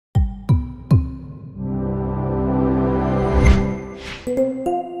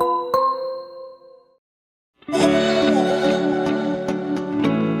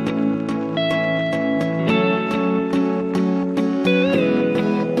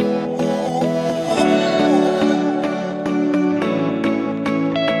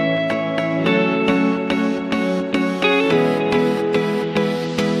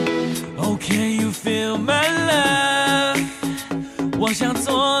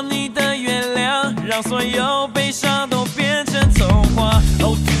做你的月亮，让所有悲伤都变成童话。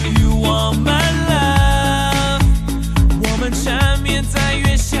Oh, do you want my love？ 我们缠绵在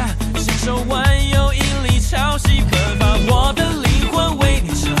月下，携手环游引力潮汐奔放。我的灵魂为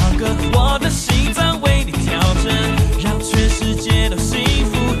你唱歌，我的心脏为你跳针，让全世界都幸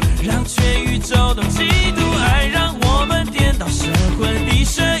福，让全宇宙都嫉妒。爱让我们颠倒神魂，一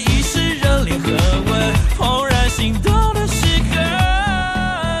生一世热恋和吻，怦然心动的时刻。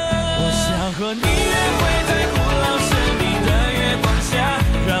我想和你约会在古老神秘的月光下，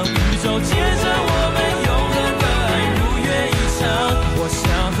让宇宙见证我们永恒的爱如愿以偿。我想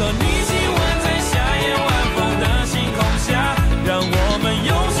和你亲吻在夏夜晚风的星空下，让我们永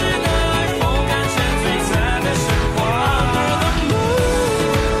世的爱风干成璀璨的神话。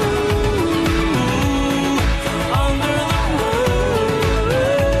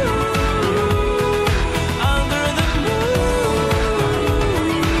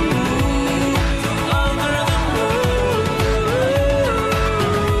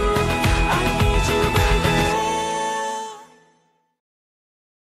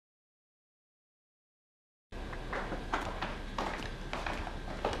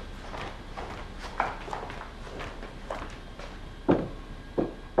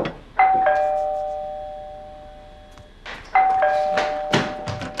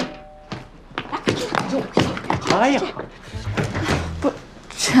哎呀，不，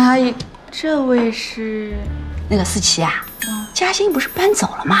陈阿姨，这位是那个思琪啊，嘉欣不是搬走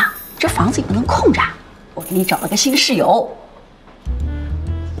了吗？这房子也不能空着，我给你找了个新室友。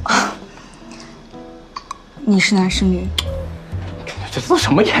你是男是女？这都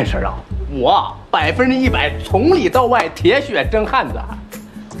什么眼神啊！我100%从里到外铁血真汉子。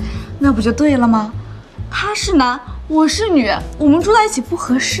那不就对了吗？他是男，我是女，我们住在一起不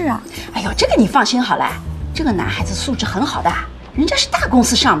合适啊。哎呦，这个你放心好了，这个男孩子素质很好的，人家是大公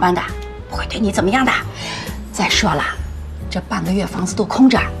司上班的，不会对你怎么样的。再说了，这半个月房子都空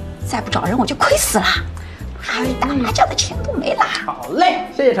着，再不找人我就亏死了，还有打麻将的钱都没了。好嘞，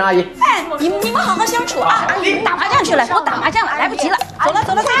谢谢陈阿姨。哎，你们好好相处啊！打麻将去了，我打麻将了，来不及了。走了，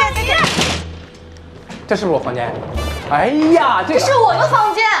再见再见。这是不是我房间？哎呀，这是我的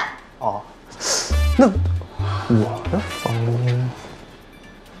房间。哦，那我的房间，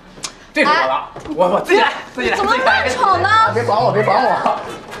这是我的，我自己来，自己来。怎么乱闯呢？别管我，别管我。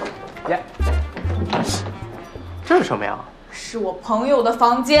耶，这是什么呀？是我朋友的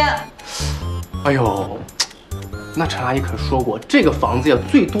房间。哎呦，那陈阿姨可说过，这个房子呀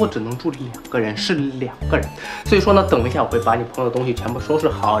最多只能住2个人，是2个人。所以说呢，等一下我会把你朋友的东西全部收拾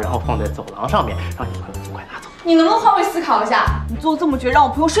好，然后放在走廊上面，让你朋友尽快拿走。你能不能换位思考一下？你做这么绝，让我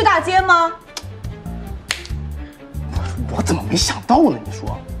朋友睡大街吗？我怎么没想到呢？你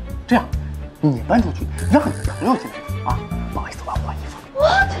说，这样，你搬出去，让你朋友进来住啊。不好意思，我要换衣服。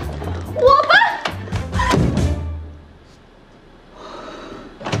我搬。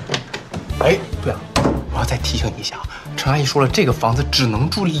哎，对了，我要再提醒你一下，陈阿姨说了，这个房子只能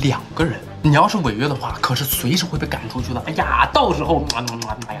住2个人，你要是违约的话，可是随时会被赶出去的。哎呀，到时候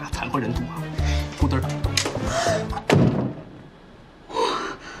哎呀，惨不忍睹啊！出嘚儿。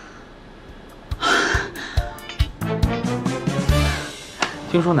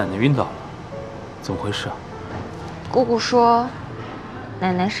听说奶奶晕倒了，怎么回事啊？姑姑说，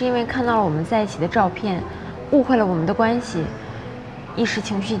奶奶是因为看到了我们在一起的照片，误会了我们的关系，一时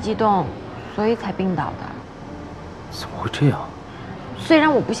情绪激动，所以才病倒的。怎么会这样？虽然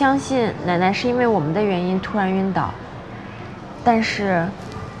我不相信奶奶是因为我们的原因突然晕倒，但是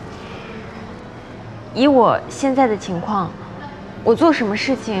以我现在的情况，我做什么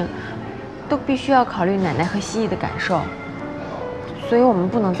事情都必须要考虑奶奶和蜥蜴的感受，所以我们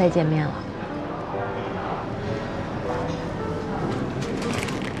不能再见面了。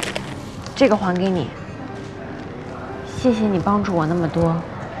这个还给你，谢谢你帮助我那么多，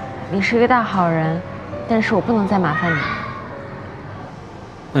你是一个大好人，但是我不能再麻烦你。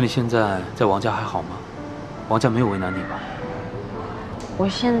那你现在在王家还好吗？王家没有为难你吧？我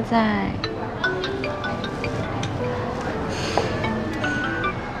现在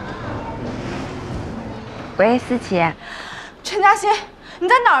喂，思琪。陈嘉欣，你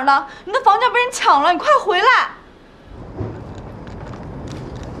在哪儿呢？你的房间被人抢了，你快回来！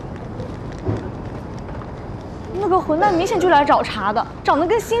那个混蛋明显就来找茬的，长得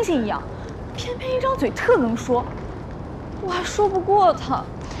跟猩猩一样，偏偏一张嘴特能说，我还说不过他。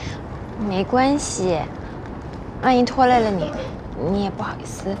没关系，万一拖累了你，你也不好意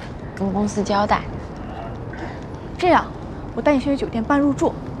思跟公司交代。这样，我带你去酒店办入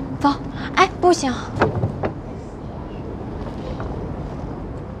住，走。哎，不行，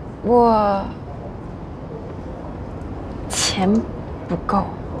我钱不够。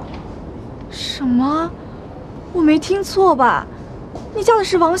什么？我没听错吧？你叫的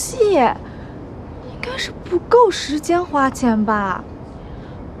是王希，应该是不够时间花钱吧？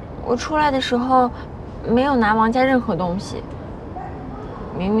我出来的时候没有拿王家任何东西，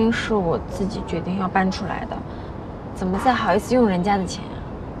明明是我自己决定要搬出来的，怎么再好意思用人家的钱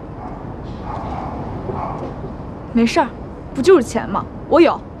啊？没事儿，不就是钱吗？我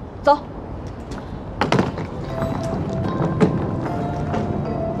有，走。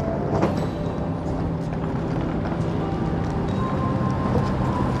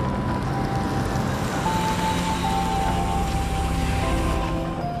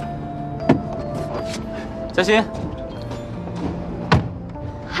嘉欣，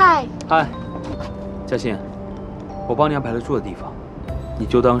嗨，嘉欣，我帮你安排了住的地方，你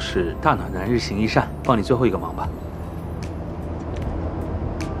就当是大暖男日行一善，帮你最后一个忙吧。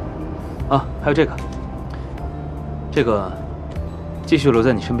啊，还有这个，继续留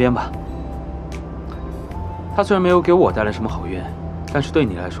在你身边吧。他虽然没有给我带来什么好运，但是对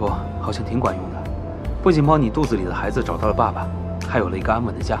你来说好像挺管用的，不仅帮你肚子里的孩子找到了爸爸，还有了一个安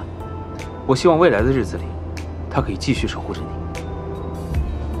稳的家。我希望未来的日子里，他可以继续守护着你。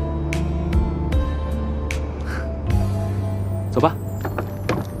走吧。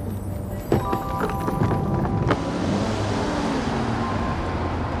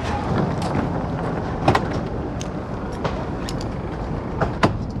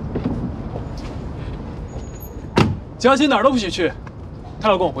嘉欣哪儿都不许去，她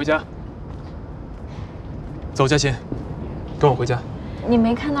要跟我回家。走，嘉欣，跟我回家。你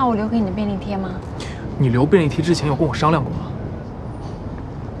没看到我留给你的便利贴吗？你留便利贴之前有跟我商量过吗？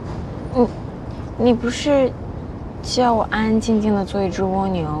你不是叫我安安静静的做一只蜗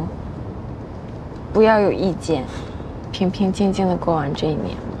牛，不要有意见，平平静静的过完这一年吗？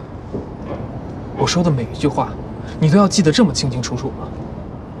我说的每一句话，你都要记得这么清清楚楚吗？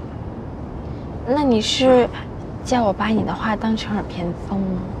那你是叫我把你的话当成耳边风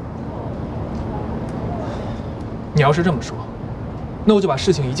吗？你要是这么说，那我就把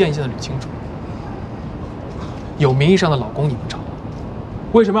事情一件一件的捋清楚。有名义上的老公你能找，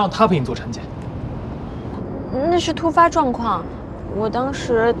为什么让他陪你做产检？那是突发状况，我当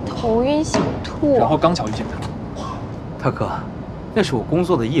时头晕想吐，然后刚巧遇见他。大哥，那是我工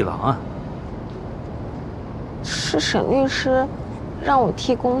作的一廊啊。是沈律师让我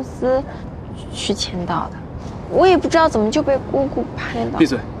替公司去签到的，我也不知道怎么就被姑姑拍到。闭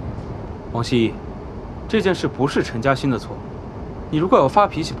嘴！王希翊，这件事不是陈嘉欣的错，你如果要发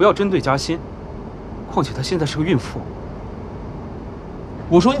脾气，不要针对嘉欣。况且她现在是个孕妇。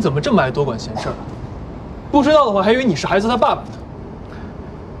我说你怎么这么爱多管闲事啊？不知道的话，还以为你是孩子他爸爸呢。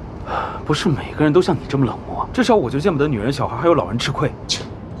不是每个人都像你这么冷漠，至少我就见不得女人、小孩还有老人吃亏。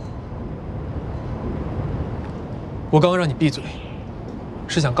我刚刚让你闭嘴，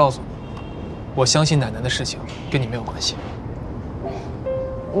是想告诉你，我相信奶奶的事情跟你没有关系。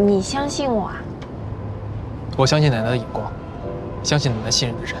你相信我啊？我相信奶奶的眼光，相信奶奶信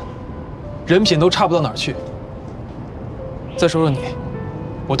任的人，人品都差不到哪儿去。再说说你，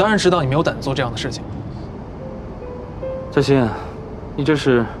我当然知道你没有胆子做这样的事情。嘉欣，你这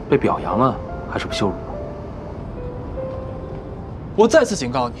是被表扬了，还是被羞辱了？我再次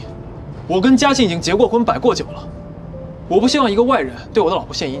警告你，我跟嘉欣已经结过婚、摆过酒了，我不希望一个外人对我的老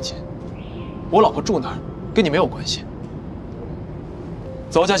婆献殷勤。我老婆住哪儿，跟你没有关系。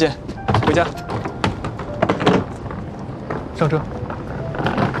走，嘉欣，回家。上车。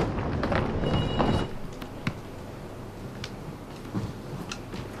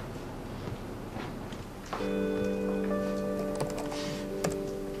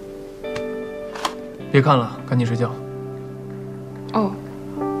别看了，赶紧睡觉。哦。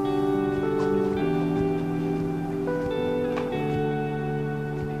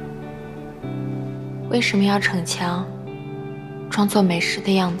为什么要逞强，装作没事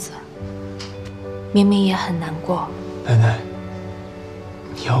的样子？明明也很难过。奶奶，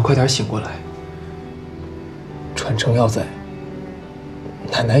你要快点醒过来。传承要在，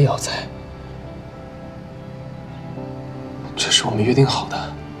奶奶也要在，这是我们约定好的。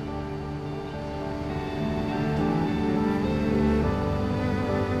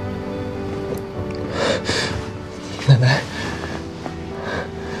奶奶，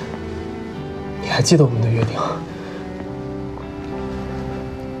你还记得我们的约定？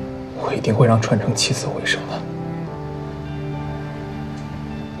我一定会让传承起死回生的。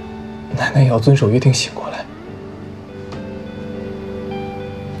奶奶也要遵守约定，醒过来。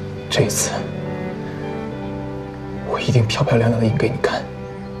这一次，我一定漂漂亮亮的赢给你看。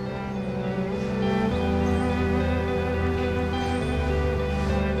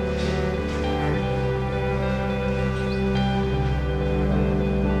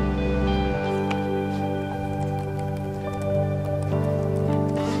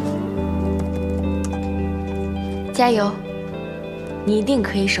加油，你一定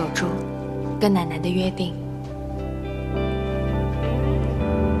可以守住跟奶奶的约定。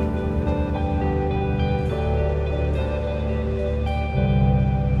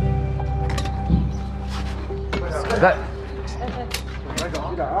来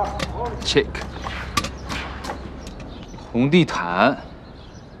 ，check。红地毯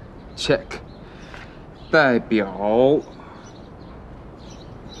 ，check。代表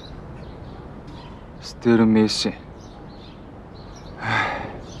 ，still missing。唉，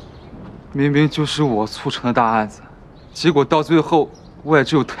明明就是我促成的大案子，结果到最后我也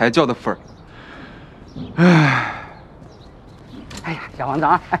只有抬轿的份儿。唉。哎呀，小王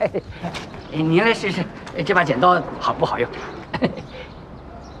总，您来试试这把剪刀好不好用？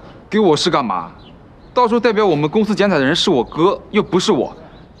给我试干嘛？到时候代表我们公司剪彩的人是我哥，又不是我，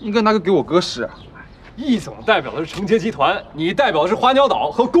应该拿个给我哥试。易总代表的是承接集团，你代表的是花鸟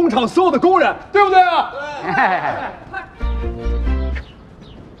岛和工厂所有的工人，对不对啊？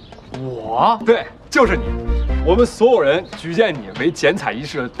我对，就是你。我们所有人举荐你为剪彩仪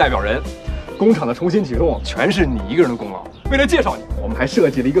式的代表人，工厂的重新启动全是你一个人的功劳。为了介绍你，我们还设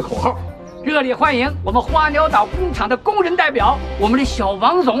计了一个口号。热烈欢迎我们花鸟岛工厂的工人代表，我们的小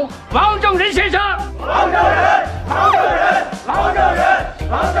王总王正仁先生。王正仁，王正仁，王正仁，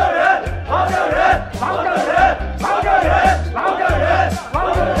王正仁，王正仁，王正仁，王正仁，王正仁，王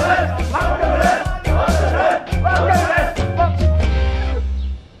正仁，王正仁，王正仁，王正仁。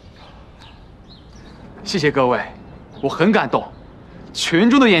谢谢各位，我很感动。群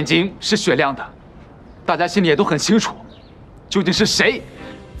众的眼睛是雪亮的，大家心里也都很清楚，究竟是谁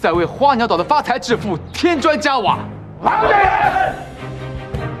在为花鸟岛的发财致富添砖加瓦？王正仁！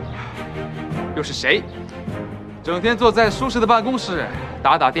又是谁整天坐在舒适的办公室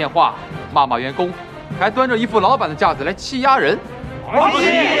打打电话、骂骂员工，还端着一副老板的架子来欺压人？王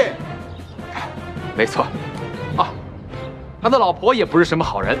翊！没错，啊，他的老婆也不是什么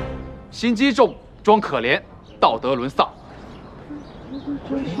好人，心机重，装可怜，道德沦丧。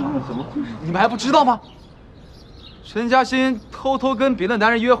你们还不知道吗？陈嘉欣偷偷跟别的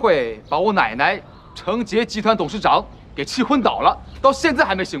男人约会，把我奶奶成杰集团董事长给气昏倒了，到现在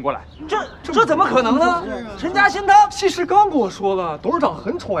还没醒过来。这怎么可能呢？陈嘉欣他其实刚跟我说了，董事长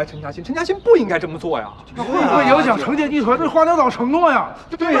很宠爱陈嘉欣，陈嘉欣不应该这么做呀。会不会影响成杰集团对花鸟岛承诺呀？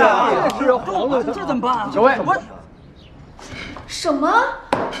对呀，是啊，这怎么办啊？小魏，什么？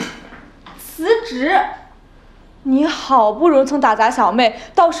辞职？你好不容易从打杂小妹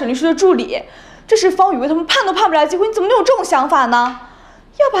到沈律师的助理，这是方宇为他们盼都盼不来的机会，你怎么能有这种想法呢？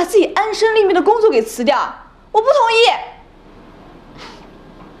要把自己安身立命的工作给辞掉，我不同意。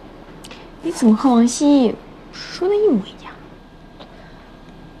你怎么和王希说的一模一样？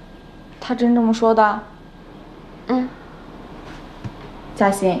他真这么说的？嗯。嘉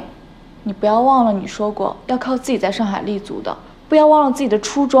欣，你不要忘了你说过要靠自己在上海立足的，不要忘了自己的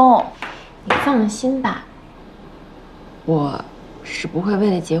初衷。你放心吧，我是不会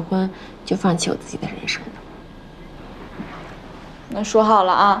为了结婚就放弃我自己的人生的。那说好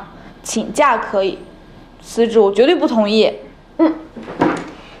了啊，请假可以，辞职我绝对不同意。嗯。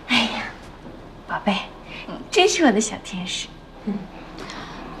哎呀，宝贝，真是我的小天使。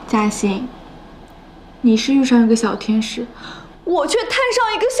嘉欣，你是遇上一个小天使，我却摊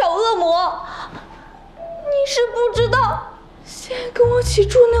上一个小恶魔。你是不知道，现在跟我一起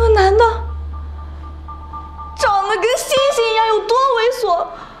住那个男的，长得跟星星一样，有多猥琐。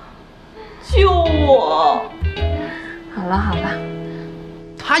救我！好了好了，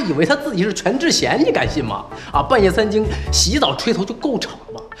他以为他自己是全智贤，你敢信吗？啊，半夜3更洗澡吹头就够吵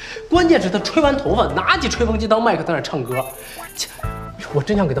了吧？关键是他吹完头发，拿起吹风机当麦克在那唱歌，切，我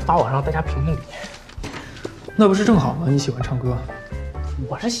真想给他发网上让大家评评理。那不是正好吗？你喜欢唱歌？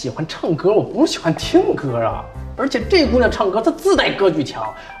我是喜欢唱歌，我不是喜欢听歌啊！而且这姑娘唱歌，她自带歌剧腔，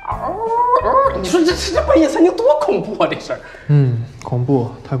你说这半夜3更多恐怖啊！这事儿，恐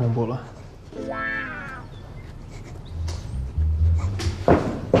怖，太恐怖了。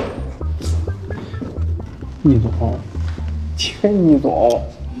易总，天易总，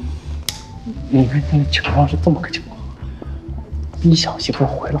你看现在情况是这么个情况，逼小媳妇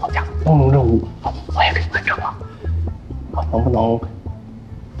回老家光荣任务，我也给完成了，能不能帮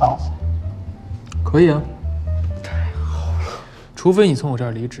我？可以啊。太好了，除非你从我这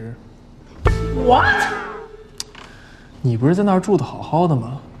儿离职。What？ 你不是在那儿住的好好的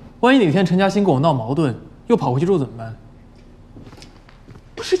吗？万一哪天陈嘉欣跟我闹矛盾，又跑回去住怎么办？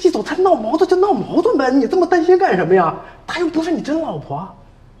不是易总，他闹矛盾就闹矛盾呗，你这么担心干什么呀？他又不是你真老婆。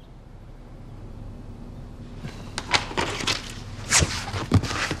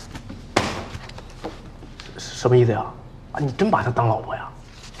什么意思呀？啊，你真把她当老婆呀？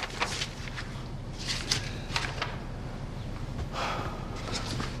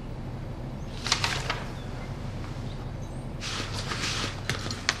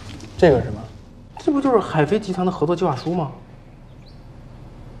这个是什么？这不就是海飞集团的合作计划书吗？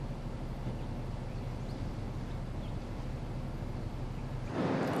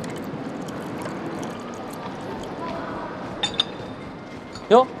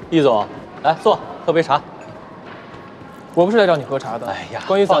哟，易总，来坐，喝杯茶。我不是来找你喝茶的。哎呀，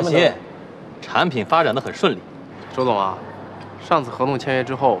关于咱们放心，产品发展的很顺利。周总啊，上次合同签约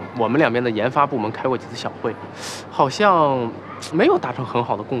之后，我们两边的研发部门开过几次小会，好像没有达成很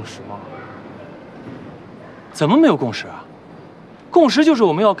好的共识嘛。怎么没有共识啊？共识就是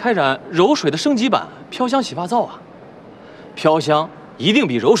我们要开展柔水的升级版飘香洗发皂啊！飘香一定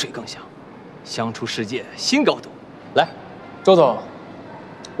比柔水更香，香出世界新高度。来，周总，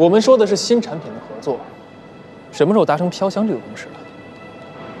我们说的是新产品的合作，什么时候达成飘香这个共识了？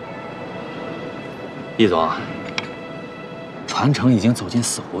易总，传承已经走进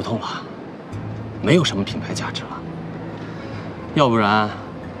死胡同了，没有什么品牌价值了。要不然，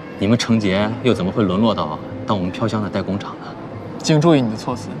你们程杰又怎么会沦落到当我们飘香的代工厂呢？请注意你的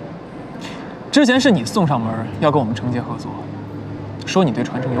措辞。之前是你送上门要跟我们程杰合作，说你对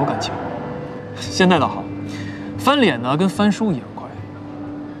传承有感情。现在倒好，翻脸呢跟翻书一样快。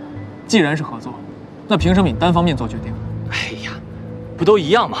既然是合作，那凭什么你单方面做决定？哎呀，不都一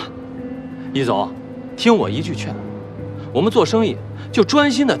样吗？易总，听我一句劝，我们做生意就专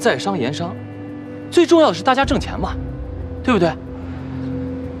心的在商言商，最重要的是大家挣钱嘛，对不对？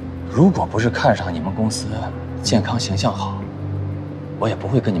如果不是看上你们公司健康形象好，我也不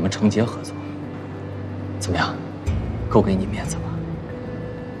会跟你们程杰合作。怎么样，够给你面子吧？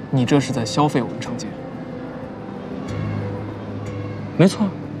你这是在消费我们程杰。没错，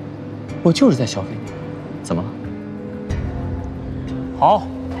我就是在消费你。怎么了？好，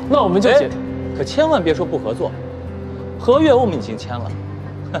那我们就可千万别说不合作，合约我们已经签了，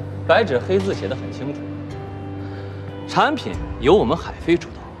白纸黑字写得很清楚。产品由我们海飞主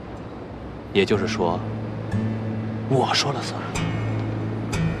导，也就是说，我说了算。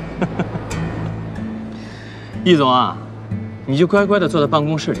易总啊，你就乖乖的坐在办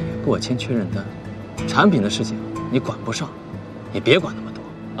公室里给我签确认单，产品的事情你管不上，也别管那么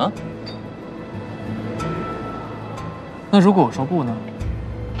多啊。那如果我说不呢？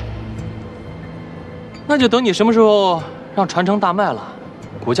那就等你什么时候让传承大卖了，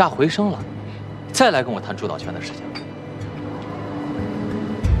股价回升了，再来跟我谈主导权的事情。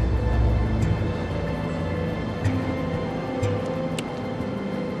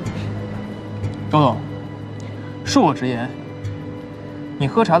周总，恕我直言，你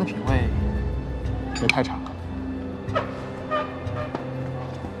喝茶的品味也太差了。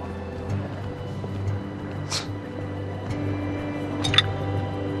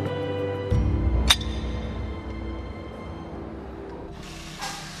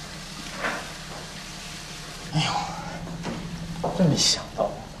真没想到，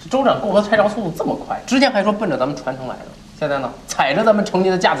这周展购合拆账速度这么快，之前还说奔着咱们传承来的，现在呢，踩着咱们程杰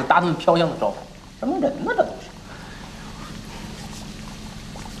的架子搭他们飘香的招牌，什么人呢？这都是。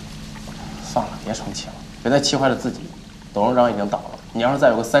算了，别生气了，别再气坏了自己。董事长已经倒了，你要是再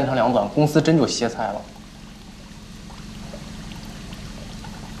有个3长2短，公司真就歇菜了。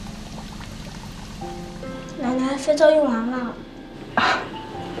奶奶，肥皂用完了。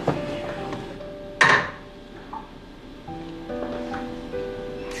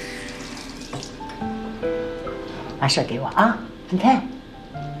把手给我啊！你看，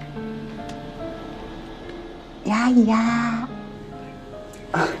压一压，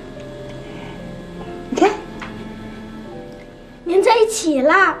啊，你看，连在一起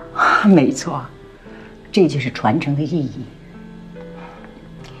了。没错，这就是传承的意义。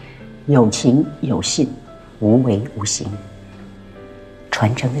有情有信，无为无形，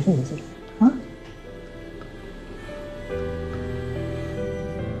传承的意义啊。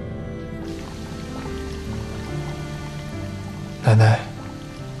奶奶，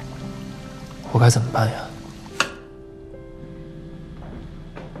我该怎么办呀？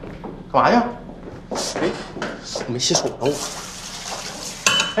干嘛呀？哎，我没洗手，等我。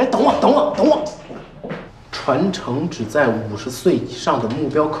哎，等我。传承只在50岁以上的目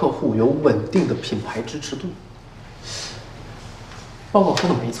标客户有稳定的品牌支持度。报告说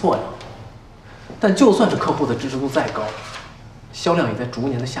的没错呀，但就算是客户的支持度再高，销量也在逐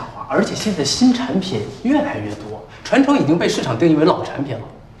年的下滑，而且现在新产品越来越多，传承已经被市场定义为老产品了，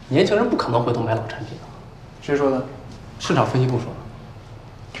年轻人不可能回头买老产品的。谁说的？市场分析部说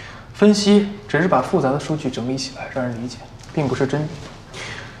的。分析只是把复杂的数据整理起来，让人理解，并不是真理。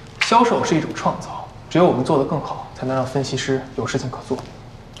销售是一种创造，只有我们做得更好，才能让分析师有事情可做。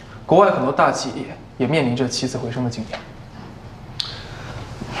国外很多大企业也面临着起死回生的境地。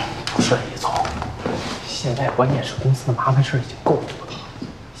不是，李总，现在关键是公司的麻烦事已经够多的了，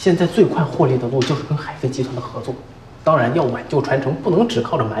现在最快获利的路就是跟海飞集团的合作。当然，要挽救传承，不能只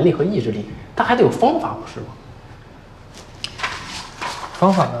靠着蛮力和意志力，他还得有方法，不是吗？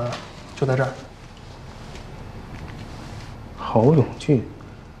方法呢，就在这儿。郝永俊，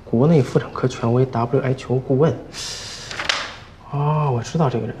国内妇产科权威 WHO 顾问。啊，我知道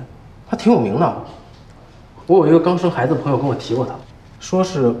这个人，他挺有名的。我有一个刚生孩子的朋友跟我提过他，说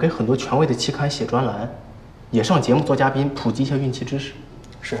是给很多权威的期刊写专栏，也上节目做嘉宾，普及一下孕期知识。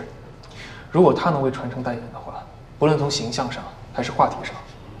是，如果他能为传承代言的话，不论从形象上还是话题上，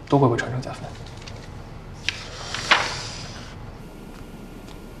都会为传承加分。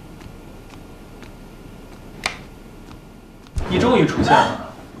你终于出现了，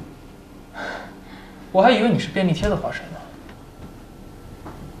我还以为你是便利贴的化身呢。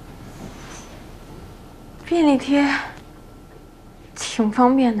便利贴挺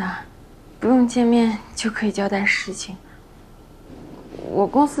方便的，不用见面就可以交代事情。我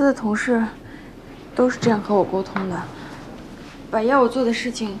公司的同事都是这样和我沟通的，把要我做的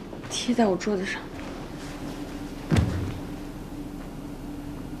事情贴在我桌子上。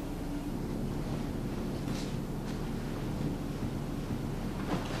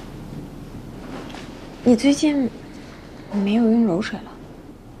你最近没有用柔水了？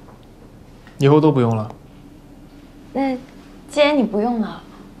以后都不用了。那既然你不用了，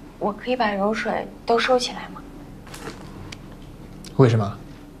我可以把柔水都收起来吗？为什么？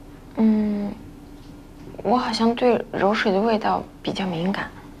我好像对柔水的味道比较敏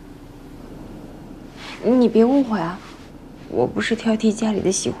感。你别误会啊，我不是挑剔家里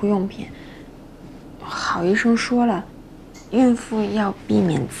的洗护用品。郝医生说了，孕妇要避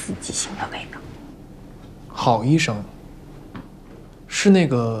免刺激性的味道。郝医生是那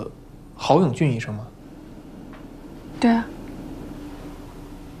个郝永俊医生吗？对啊。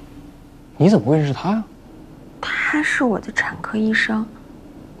你怎么会认识他呀？他是我的产科医生，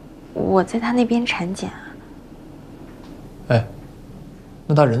我在他那边产检啊。哎，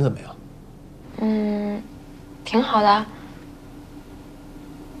那他人怎么样？挺好的，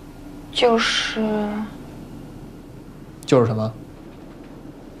就是什么？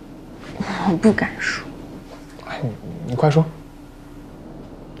我不敢说。哎，你快说。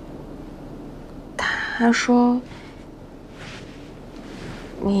他说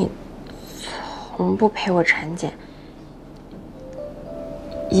你从不陪我产检，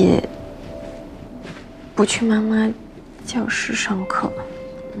也不去妈妈教室上课。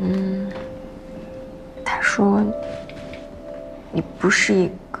他说你不是一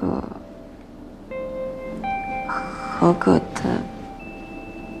个合格的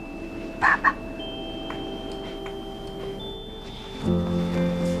爸爸。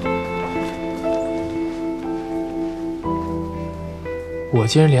我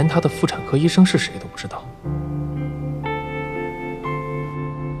竟然连他的妇产科医生是谁都不知道。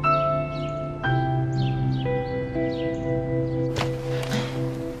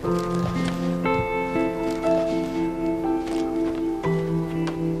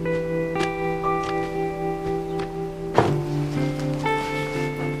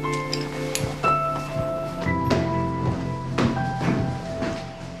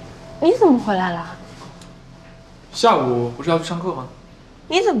你怎么回来了？下午不是要去上课吗？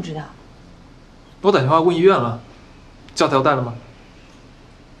你怎么知道？我打电话问医院了，胶条带了吗？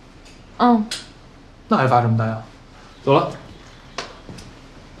那还发什么呆啊？走了。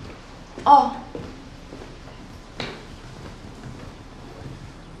哦。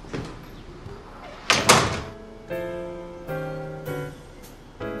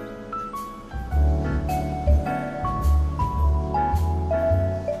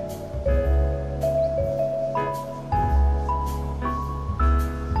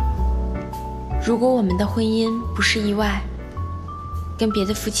如果我们的婚姻不是意外，跟别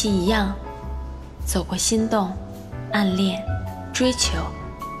的夫妻一样，走过心动、暗恋、追求，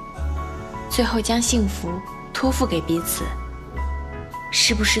最后将幸福托付给彼此，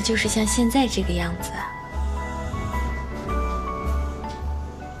是不是就是像现在这个样子啊？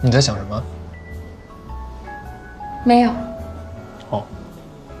你在想什么？没有。哦。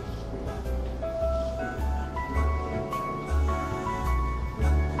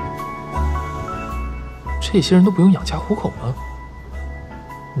这些人都不用养家糊口吗？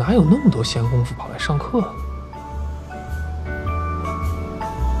哪有那么多闲工夫跑来上课？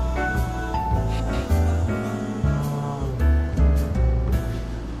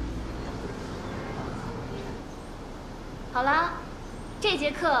好啦，这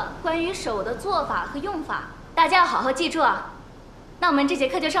节课关于手的做法和用法，大家要好好记住啊。那我们这节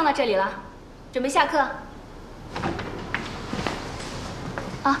课就上到这里了，准备下课。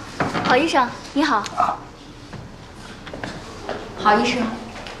啊，郝医生，你好。郝医生，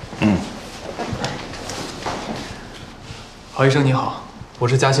郝医生你好，我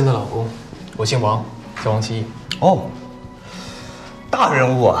是嘉欣的老公，我姓王，叫王析翊。哦，大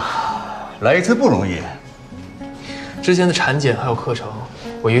人物啊，来一次不容易。之前的产检还有课程，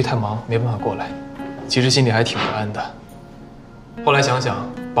我由于太忙没办法过来，其实心里还挺不安的。后来想想，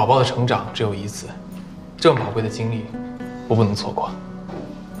宝宝的成长只有一次，这么宝贵的经历，我不能错过。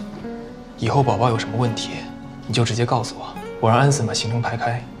以后宝宝有什么问题，你就直接告诉我，我让安森把行程排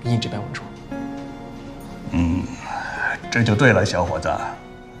开，以你这边为主。这就对了，小伙子，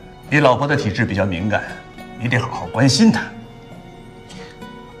你老婆的体质比较敏感，你得好好关心她。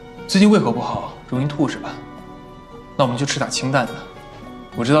最近胃口不好，容易吐是吧？那我们就吃点清淡的。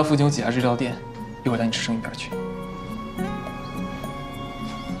我知道附近有几家日料店，一会儿带你吃剩一边去。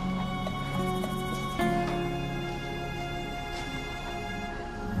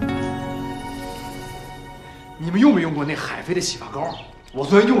你们用没用过那海飞的洗发膏？我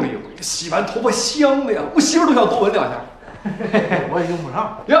昨天用了一回，洗完头发香的呀，我媳妇都想多闻两下。我也用不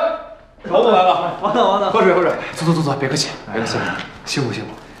上。呀，老总来了，王总，喝水。坐，别客气，别客气，辛苦。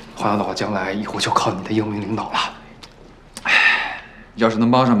华阳岛将来以后就靠你的英明领导了。要是能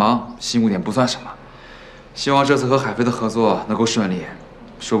帮上忙，辛苦点不算什么。希望这次和海飞的合作能够顺利，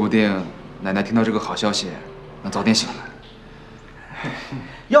说不定奶奶听到这个好消息，能早点醒来。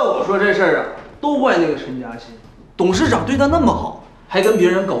要我说这事儿啊，都怪那个陈嘉欣，董事长对她那么好，还跟别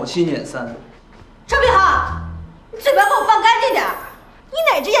人搞7撵3。周炳豪，你嘴巴给我放干净点！你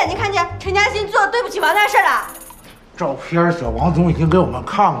哪只眼睛看见陈嘉欣做对不起王家事儿了？照片小王总已经给我们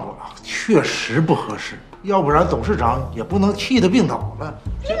看过了，确实不合适，要不然董事长也不能气得病倒了。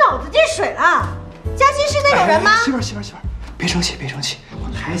你脑子进水了？嘉欣是那种人吗？媳妇儿，别生气，我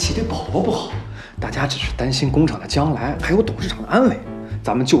抬起对宝宝不好，大家只是担心工厂的将来，还有董事长的安危。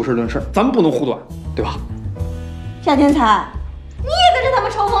咱们就事论事，咱们不能护短，对吧？夏天才，你也跟着他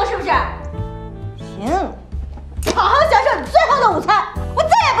们抽风是不是？行，好好享受你最后的午餐，我再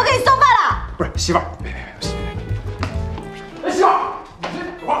也不给你送饭了。不是媳妇儿，别，媳妇儿，你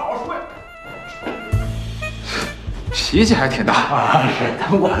这话好好说呀。脾气还挺大啊！是，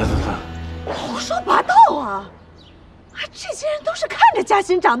等我了，胡说八道啊！这些人都是看着嘉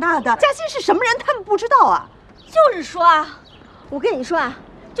欣长大的，嘉欣是什么人，他们不知道啊。就是说啊，我跟你说啊，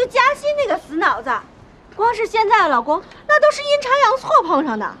就嘉欣那个死脑子，光是现在的老公，那都是阴差阳错碰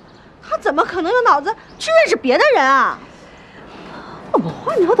上的，他怎么可能有脑子去认识别的人啊？我们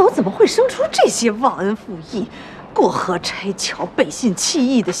花鸟岛怎么会生出这些忘恩负义、过河拆桥、背信弃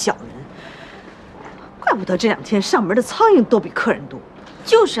义的小人？怪不得这2天上门的苍蝇都比客人多。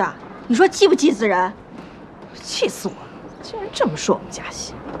就是啊，你说气不气死人？气死我了！竟然这么说我们嘉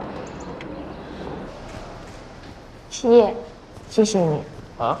欣。希烨，谢谢你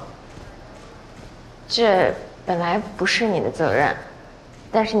啊。这本来不是你的责任，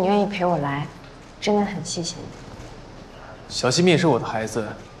但是你愿意陪我来，真的很谢谢你。小西蜜也是我的孩子，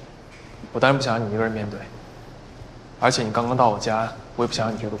我当然不想让你一个人面对。而且你刚刚到我家，我也不想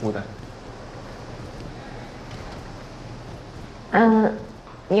让你觉得孤单。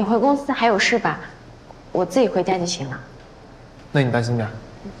你回公司还有事吧？我自己回家就行了。那你担心点。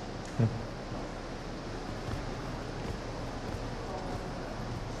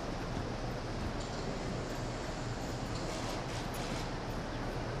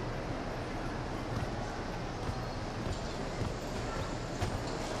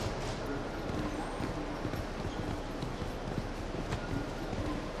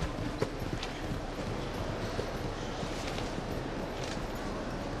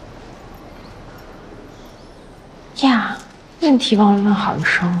呀，问题忘了问郝医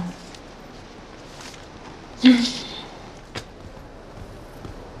生。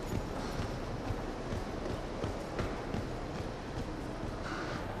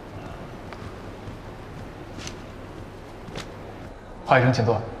郝医生，请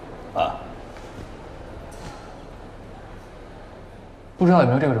坐。啊。不知道有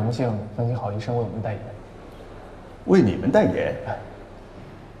没有这个荣幸，能请郝医生为我们代言？为你们代言？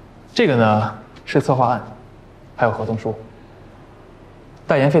这个呢是策划案。还有合同书，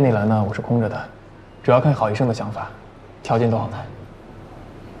代言费那栏呢我是空着的，主要看郝医生的想法，条件都好谈。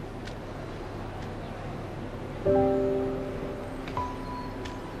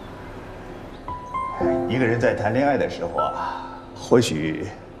一个人在谈恋爱的时候啊，或许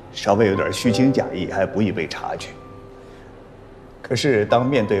稍微有点虚情假意还不易被察觉。可是当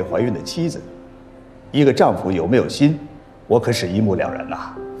面对怀孕的妻子，一个丈夫有没有心，我可是一目了然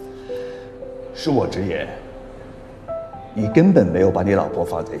呐。恕我直言。你根本没有把你老婆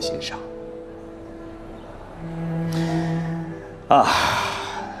放在心上啊！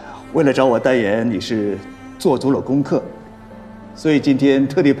为了找我代言，你是做足了功课，所以今天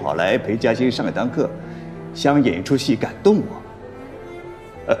特地跑来陪嘉欣上一堂课，想演一出戏感动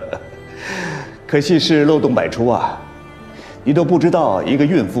我。可惜是漏洞百出啊！你都不知道，一个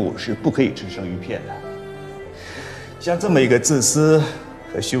孕妇是不可以吃生鱼片的。像这么一个自私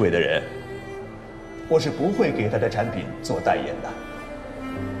和虚伪的人，我是不会给他的产品做代言的。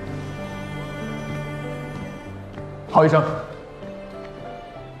郝医生，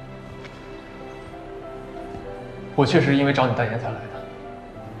我确实是因为找你代言才来的。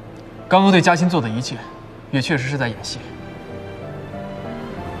刚刚对嘉欣做的一切，也确实是在演戏。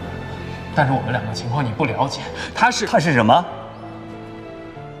但是我们两个情况你不了解，他是什么？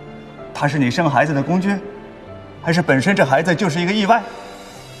他是你生孩子的工具，还是本身这孩子就是一个意外？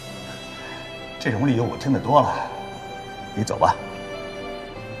这种理由我听得多了，你走吧。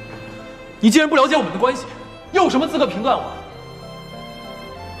你既然不了解我们的关系，又有什么资格评断我？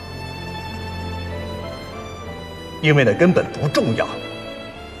因为那根本不重要。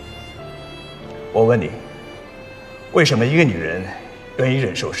我问你，为什么一个女人愿意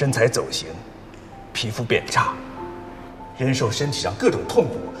忍受身材走形、皮肤变差，忍受身体上各种痛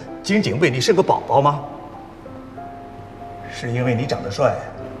苦，仅仅为你生个宝宝吗？是因为你长得帅，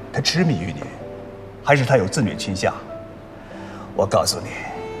她痴迷于你，还是她有自虐倾向？我告诉你，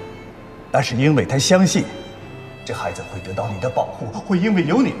那是因为她相信这孩子会得到你的保护，会因为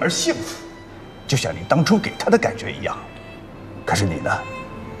有你而幸福，就像你当初给她的感觉一样。可是你呢？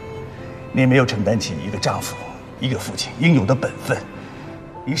你没有承担起一个丈夫、一个父亲应有的本分，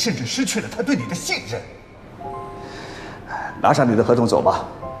你甚至失去了他对你的信任。拿上你的合同走吧。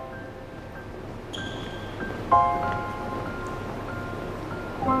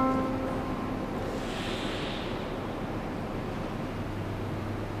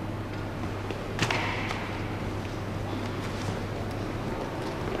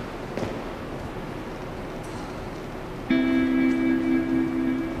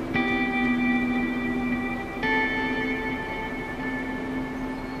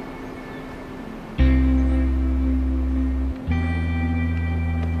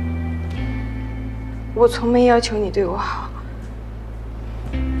我从没要求你对我好，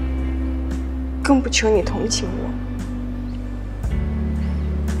更不求你同情我。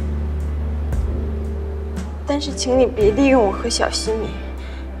但是，请你别利用我和小西米，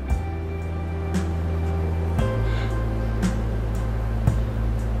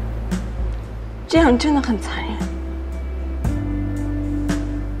这样真的很残忍。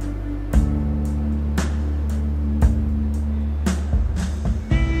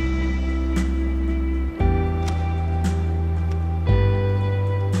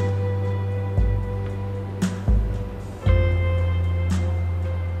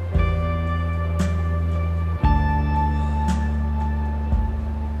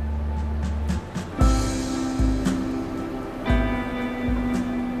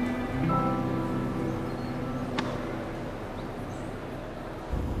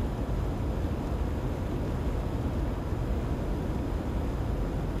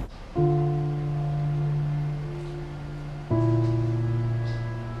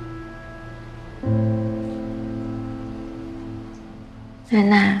奶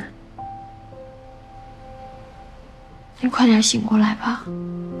奶，你快点醒过来吧，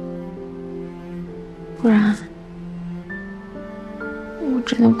不然我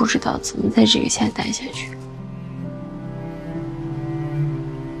真的不知道怎么在这个家待下去。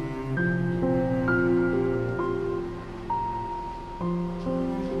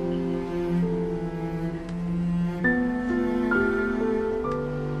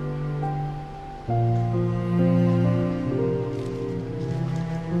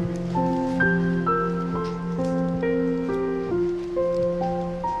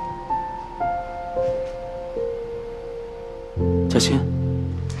嘉欣，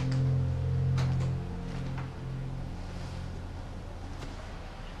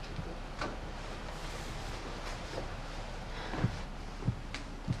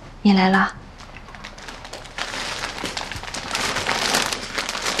你来了。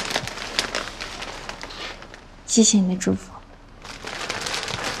谢谢你的祝福。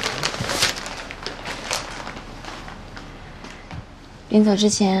临走之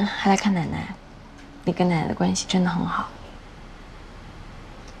前还来看奶奶，你跟奶奶的关系真的很好。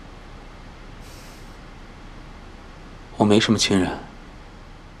我没什么亲人，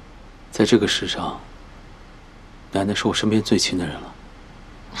在这个世上，奶奶是我身边最亲的人了。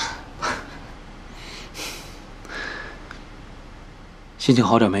心情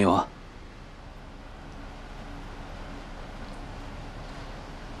好点没有啊？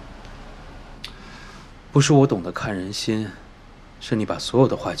不是我懂得看人心，是你把所有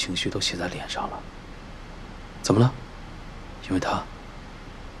的坏情绪都写在脸上了。怎么了？因为他。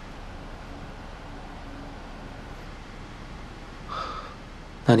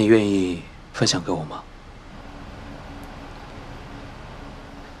那你愿意分享给我吗？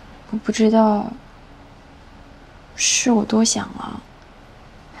我不知道是我多想了，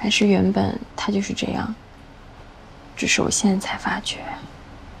还是原本他就是这样，只是我现在才发觉。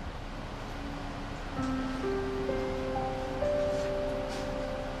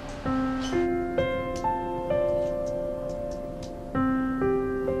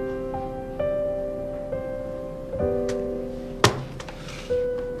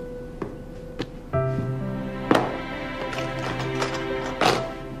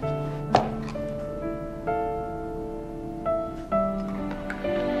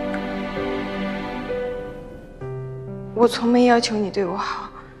我从没要求你对我好，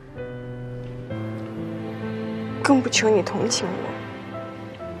更不求你同情我。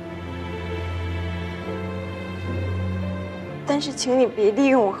但是，请你别利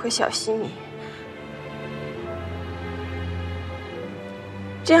用我和小西米，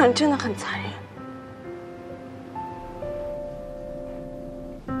这样真的很残忍。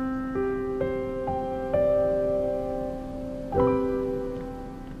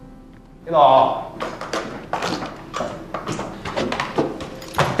领导。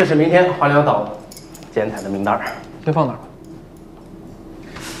这是明天花鸟岛剪彩的名单，先放哪儿吧？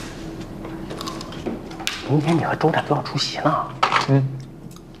明天你和周展都要出席呢。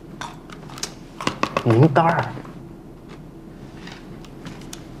名单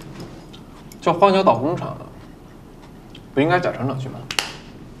叫花鸟岛工厂的，不应该贾厂长去吗？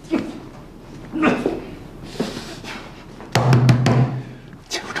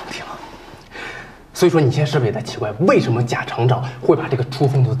进入正题了。所以说，你现在是不是也在奇怪，为什么贾厂长会把这个出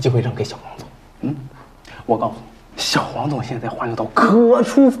风头的机会让给小王总？我告诉你，小王总现在在花鸟岛可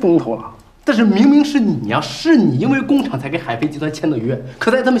出风头了。但是明明是你呀，是你因为工厂才给海飞集团签的约，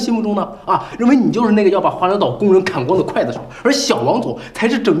可在他们心目中呢，认为你就是那个要把花鸟岛工人砍光的刽子手，而小王总才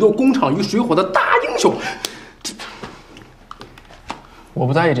是拯救工厂于水火的大英雄。我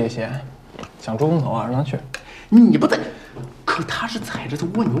不在意这些，想出风头啊，让他去。你不在，可他是踩着他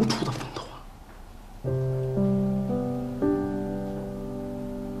蜗牛出的风头啊。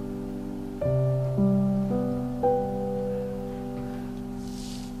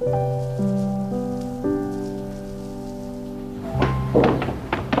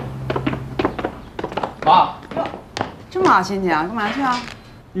妈，这么好心情，干嘛去啊？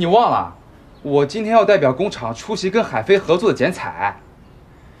你忘了，我今天要代表工厂出席跟海飞合作的剪彩，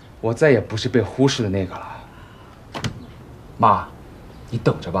我再也不是被忽视的那个了。妈，你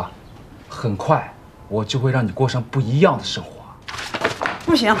等着吧，很快我就会让你过上不一样的生活。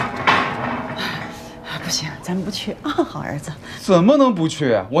不行，不行，咱不去啊，好儿子。怎么能不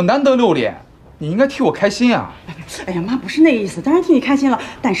去？我难得露脸，你应该替我开心啊！哎呀，妈不是那意思，当然替你开心了。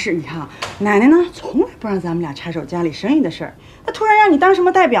但是你看啊，奶奶呢，从来不让咱们俩插手家里生意的事儿。她突然让你当什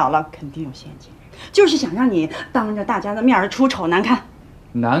么代表了，肯定有陷阱，就是想让你当着大家的面出丑难看。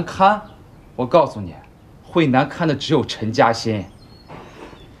难堪？我告诉你，会难堪的只有陈嘉欣。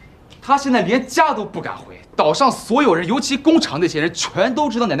他现在连家都不敢回，岛上所有人，尤其工厂那些人，全都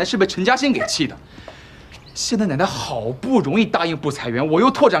知道奶奶是被陈嘉欣给气的。现在奶奶好不容易答应不裁员，我又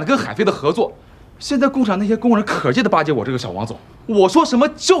拓展了跟海飞的合作。现在工厂那些工人可劲的巴结我这个小王总，我说什么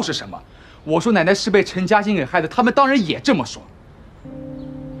就是什么。我说奶奶是被陈嘉欣给害的，他们当然也这么说。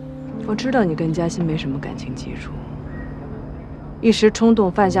我知道你跟嘉欣没什么感情基础，一时冲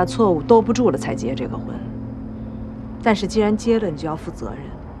动犯下错误兜不住了才结这个婚。但是既然结了，你就要负责任。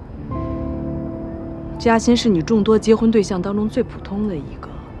嘉欣是你众多结婚对象当中最普通的一个，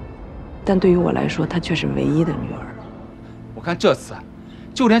但对于我来说，她却是唯一的女儿。我看这次，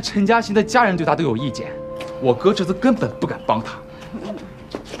就连陈嘉欣的家人对她都有意见，我哥这次根本不敢帮她。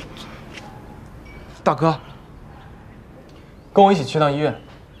大哥，跟我一起去趟医院。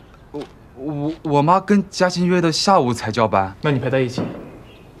我妈跟嘉欣约的下午才交班，那你陪她一起。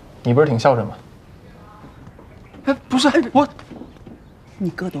你不是挺孝顺吗？哎，不是我，你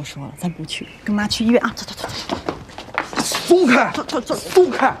哥都说了，咱不去，跟妈去医院啊！走走走走走。松开！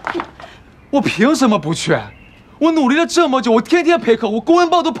松开！我凭什么不去？我努力了这么久，我天天陪客户，公文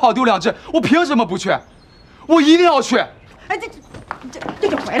包都跑丢2只，我凭什么不去？我一定要去！哎，这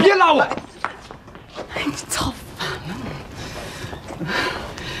就回来！别拉我！哎，你造反了！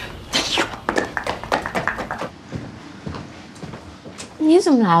你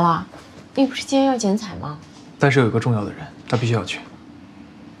怎么来了？你不是今天要剪彩吗？但是有一个重要的人，他必须要去。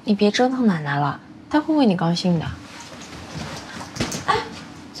你别折腾奶奶了，她会为你高兴的。哎，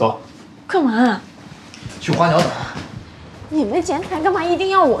走。干嘛？去花鸟岛。你们前台干嘛一定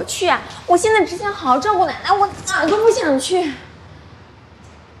要我去啊？我现在只想好好照顾奶奶，我哪儿都不想去。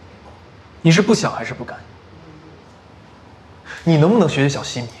你是不想还是不敢？你能不能学学小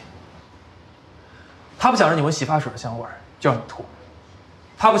西米？他不想让你闻洗发水的香味儿，就让你吐；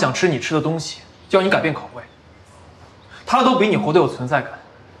他不想吃你吃的东西，就让你改变口味。他都比你活得有存在感。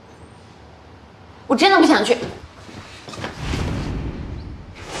我真的不想去。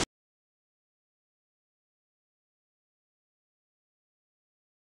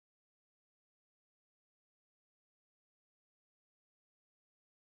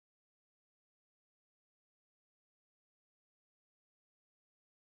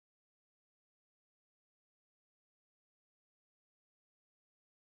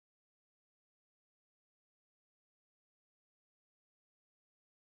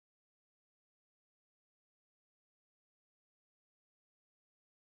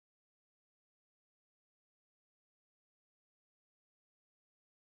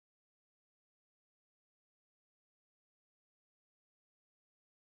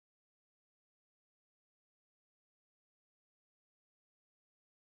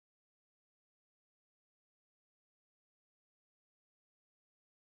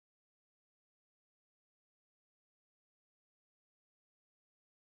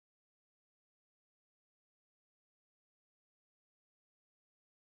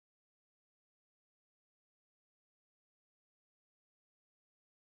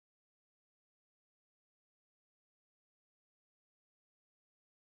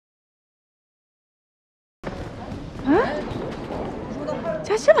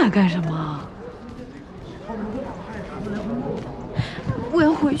嘉欣来干什么？我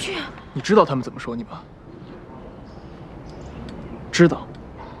要回去。你知道他们怎么说你吗？知道，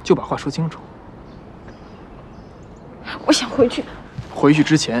就把话说清楚。我想回去。回去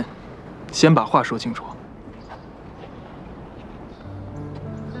之前，先把话说清楚。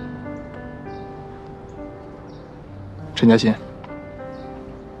陈嘉欣，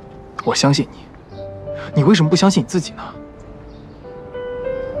我相信你，你为什么不相信你自己呢？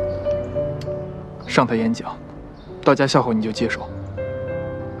上台演讲，大家笑话你就接受，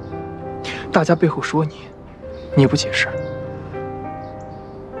大家背后说你，你也不解释，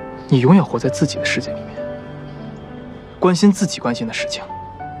你永远活在自己的世界里面，关心自己关心的事情。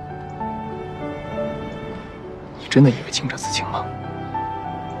你真的以为清者自清吗？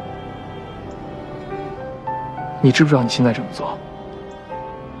你知不知道你现在这么做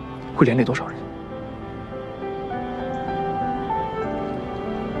会连累多少人？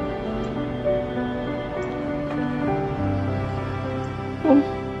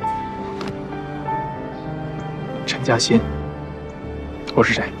陈嘉欣，我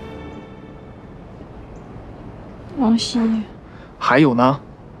是谁？王希。还有呢？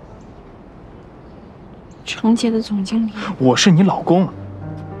程姐的总经理。我是你老公。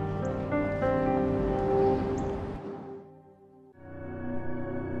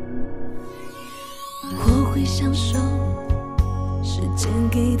我会享受时间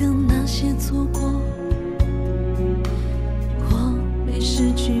给的那些错过，我没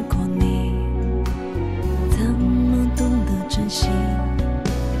失去过你，怎么懂得珍惜？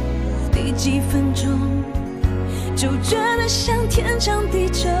第几分钟就觉得像天长地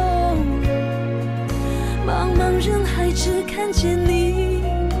久，茫茫人海只看见你，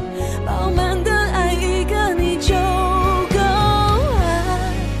饱满